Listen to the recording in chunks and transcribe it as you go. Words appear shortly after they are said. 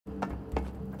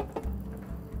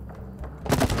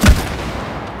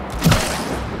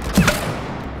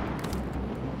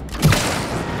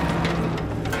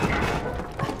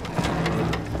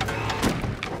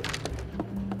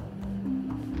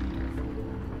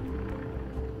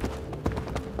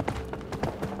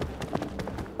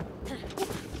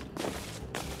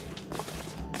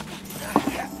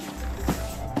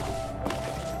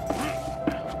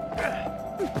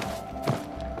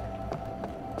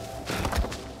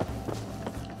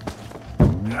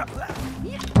Hey!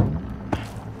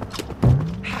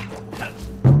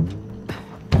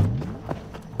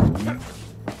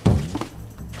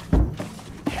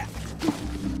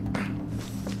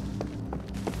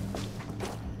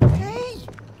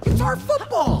 It's our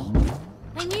football!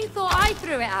 And you thought I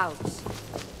threw it out?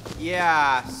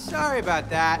 Yeah, sorry about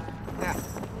that.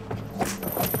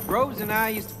 Rose and I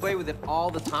used to play with it all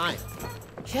the time.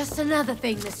 Just another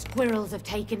thing the squirrels have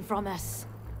taken from us.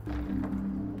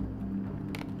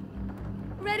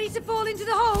 Ready to fall into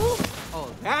the hole? Oh,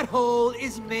 that hole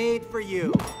is made for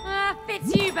you.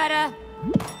 Fits you better.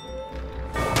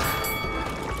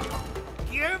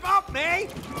 Give up, May!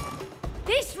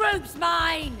 This rope's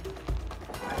mine!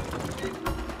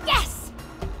 Yes!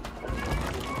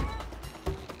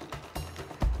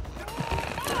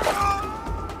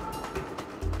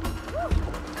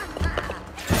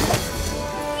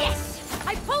 Yes!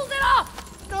 I pulled it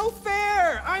off! No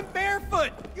fair! I'm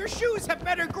barefoot! Your shoes have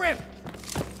better grip!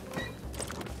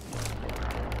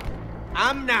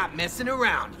 I'm not messing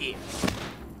around here.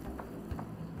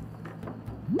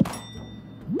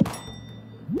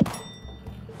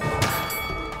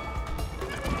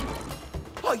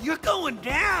 Oh, you're going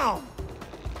down!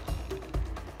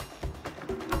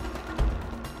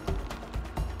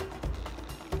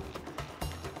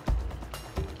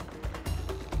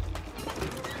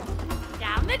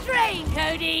 Down the drain,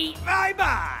 Cody!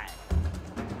 Bye-bye!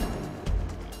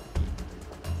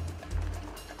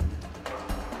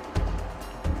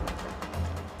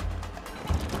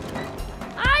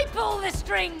 I pull the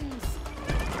strings!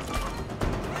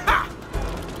 Ha!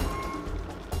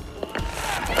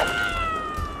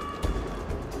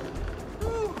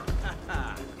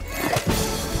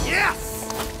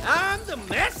 Yes! I'm the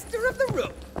master of the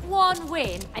rope. One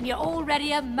win, and you're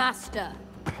already a master.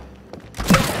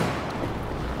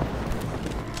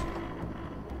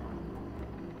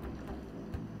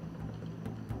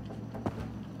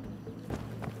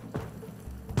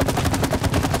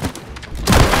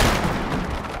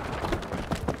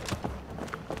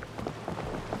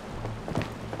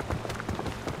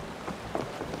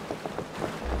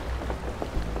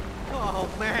 Oh,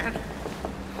 man.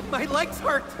 My legs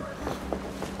hurt.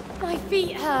 My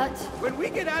feet hurt. When we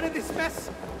get out of this mess,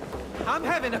 I'm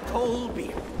having a cold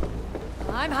beer.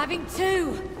 I'm having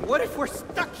two. What if we're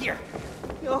stuck here?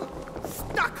 You know,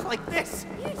 stuck like this?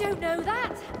 You don't know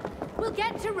that. We'll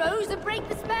get to Rose and break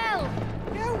the spell.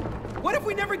 Yeah, what if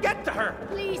we never get to her?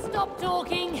 Please stop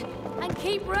talking and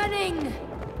keep running.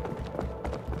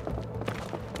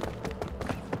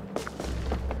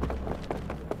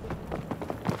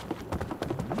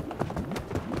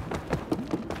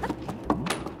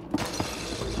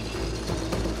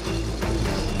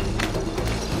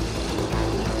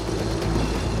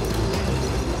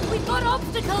 We've got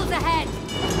obstacles ahead.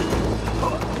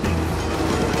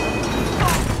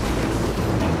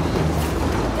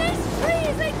 This tree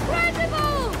is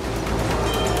incredible!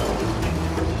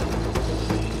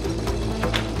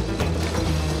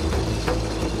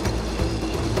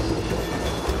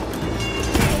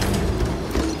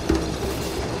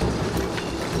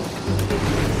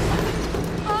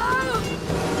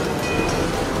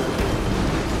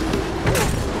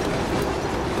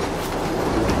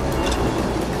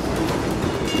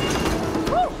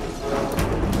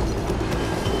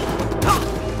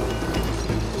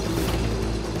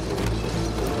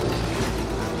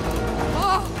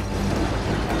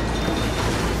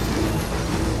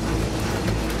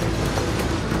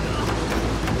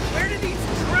 Where do these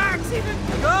tracks even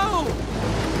go?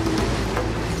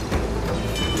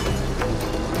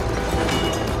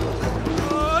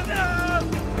 Oh, no!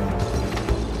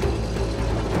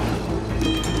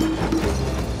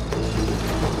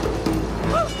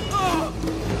 Oh!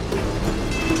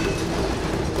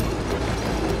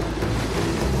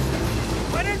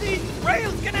 When are these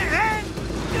rails gonna end?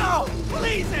 No!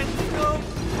 Please end! No!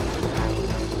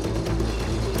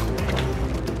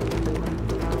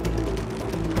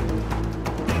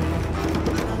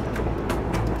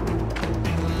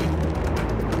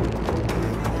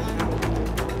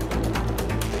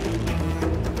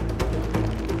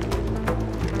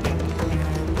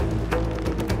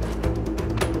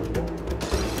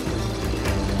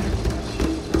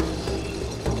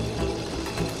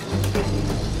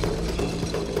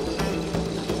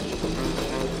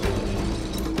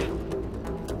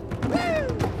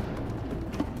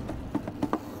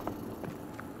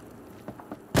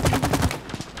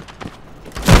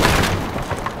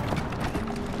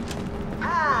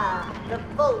 The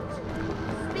bolt.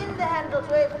 Spin the handle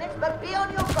to open it, but be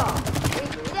on your guard.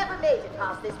 We've never made it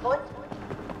past this point.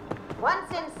 Once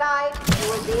inside, you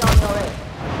will be on your own.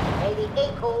 May the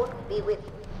acorn be with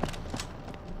you.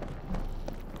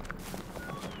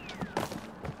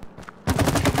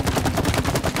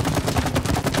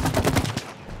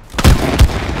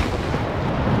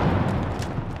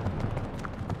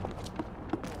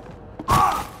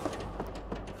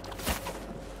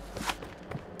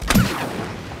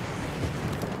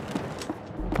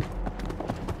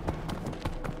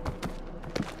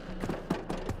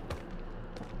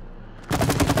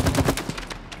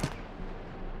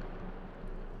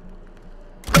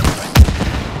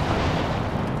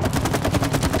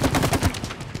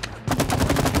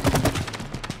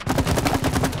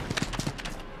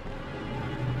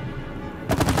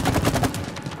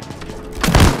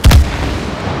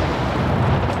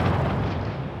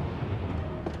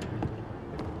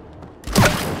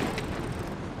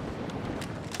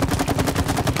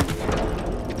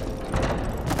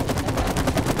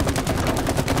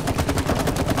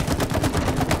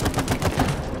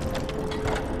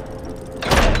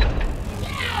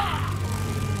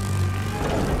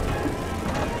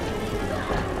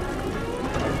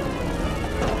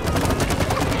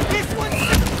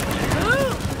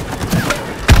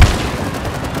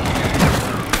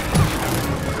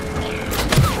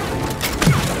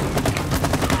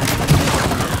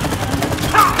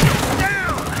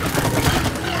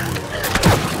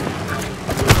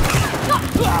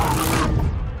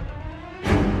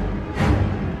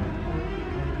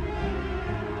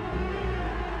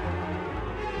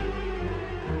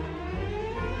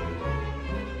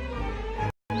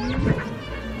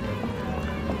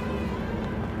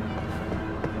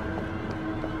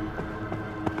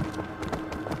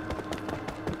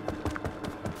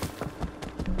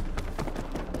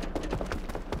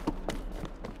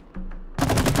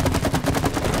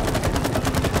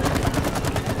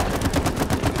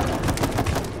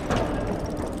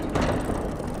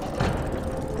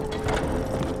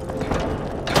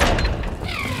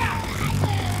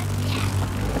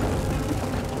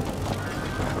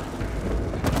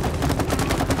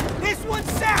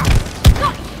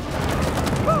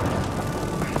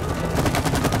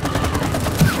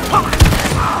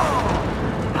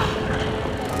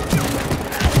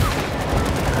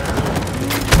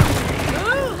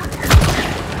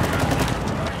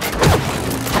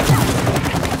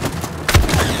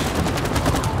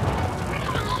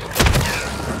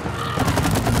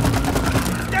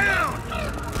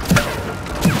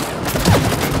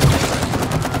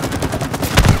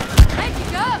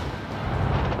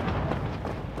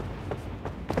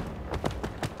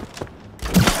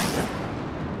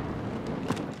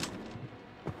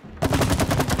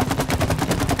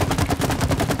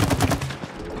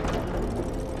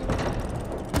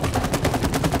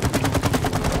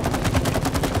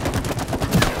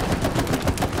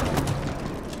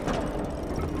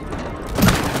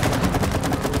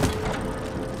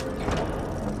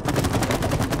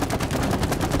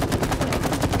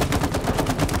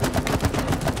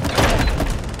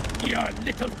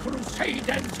 little crusade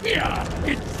ends here,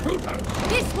 intruder!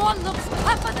 This one looks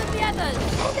tougher than the others!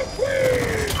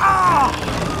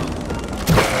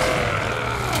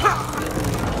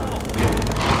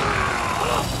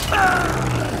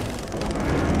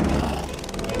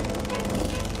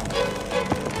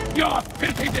 Your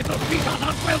filthy little feet are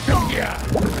not welcome here!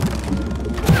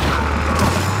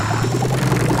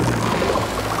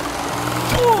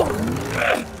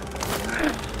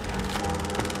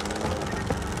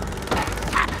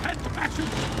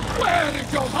 Where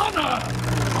is your honor?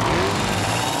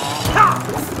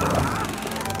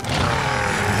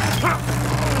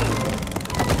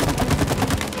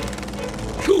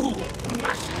 You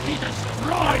must be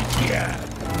destroyed here!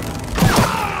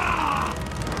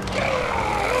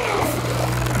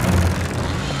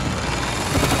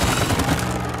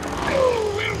 You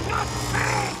will not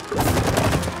pass!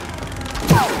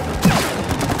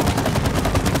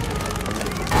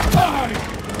 I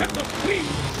am the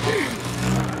Queen's shield!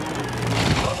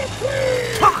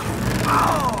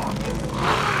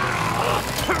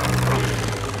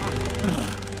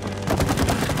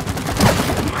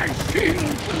 My shield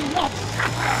will not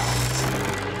shatter!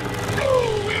 You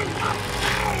will not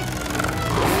pass!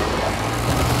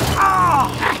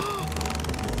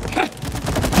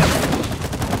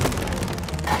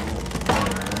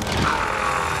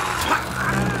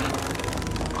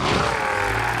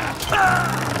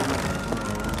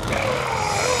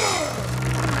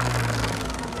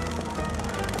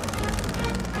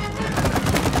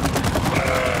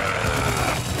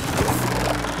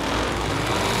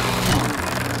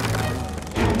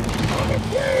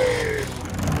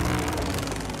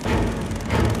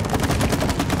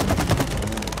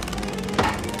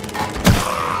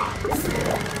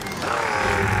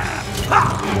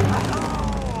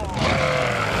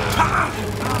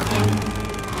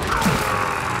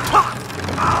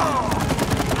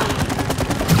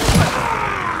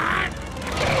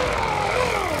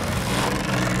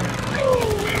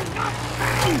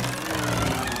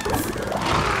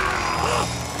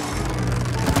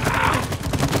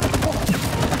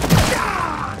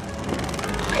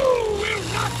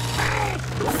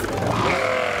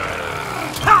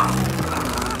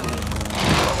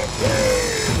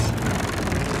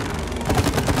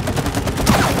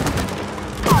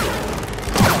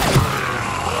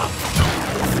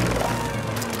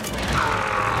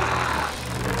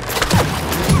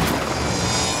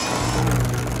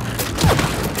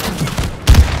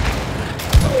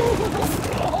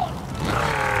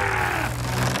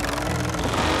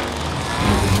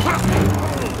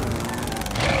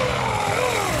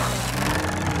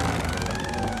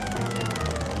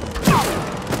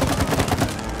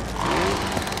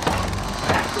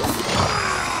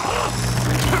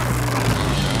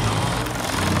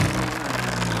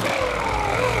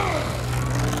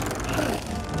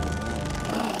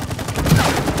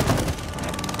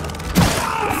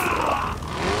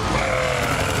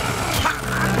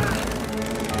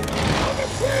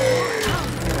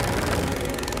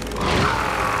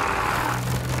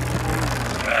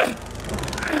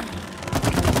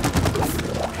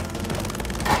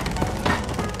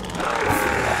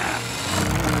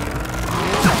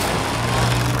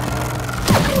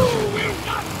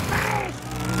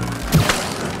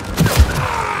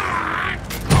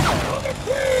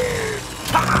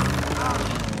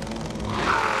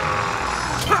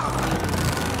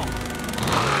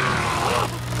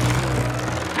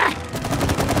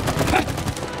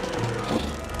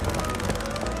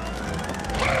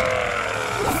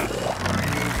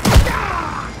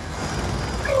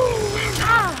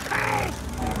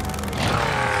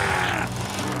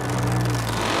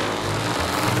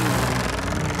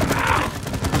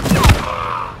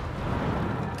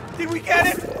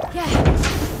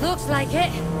 Looks like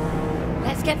it.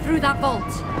 Let's get through that vault.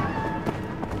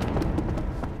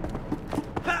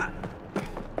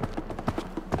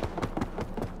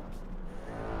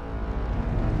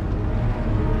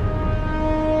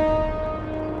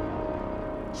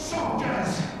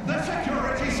 Soldiers! The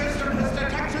security system has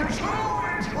detected 2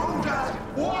 intruders!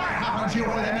 Why haven't you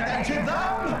eliminated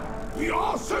them? We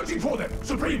are searching for them,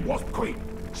 Supreme Wasp Queen!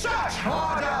 Search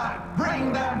harder!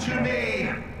 Bring them to me!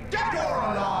 Dead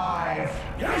or alive!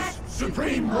 Yes,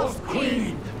 Supreme Wasp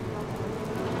Queen!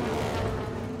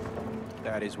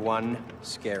 That is one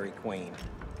scary queen.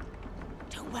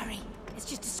 Don't worry. It's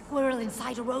just a squirrel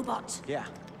inside a robot. Yeah,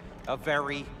 a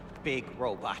very big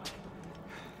robot.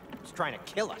 It's trying to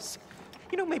kill us.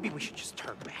 You know, maybe we should just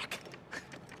turn back.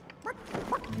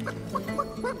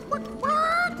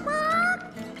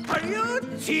 Are you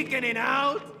chickening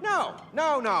out? No.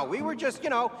 We were just,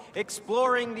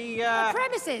 exploring the,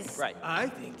 Premises. Right. I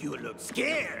think you look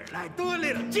scared, like two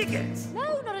little chickens.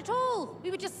 No, not at all.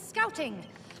 We were just scouting.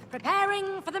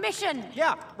 Preparing for the mission.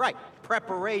 Yeah, right.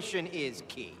 Preparation is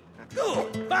key.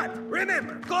 Good, but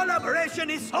remember, collaboration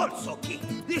is also key.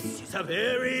 This is a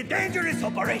very dangerous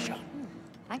operation.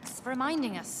 Thanks for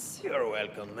reminding us. You're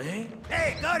welcome, eh?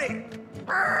 Hey, got it!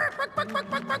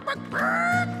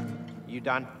 You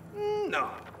done? No.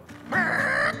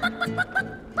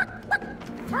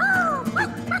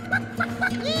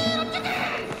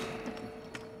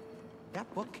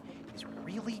 That book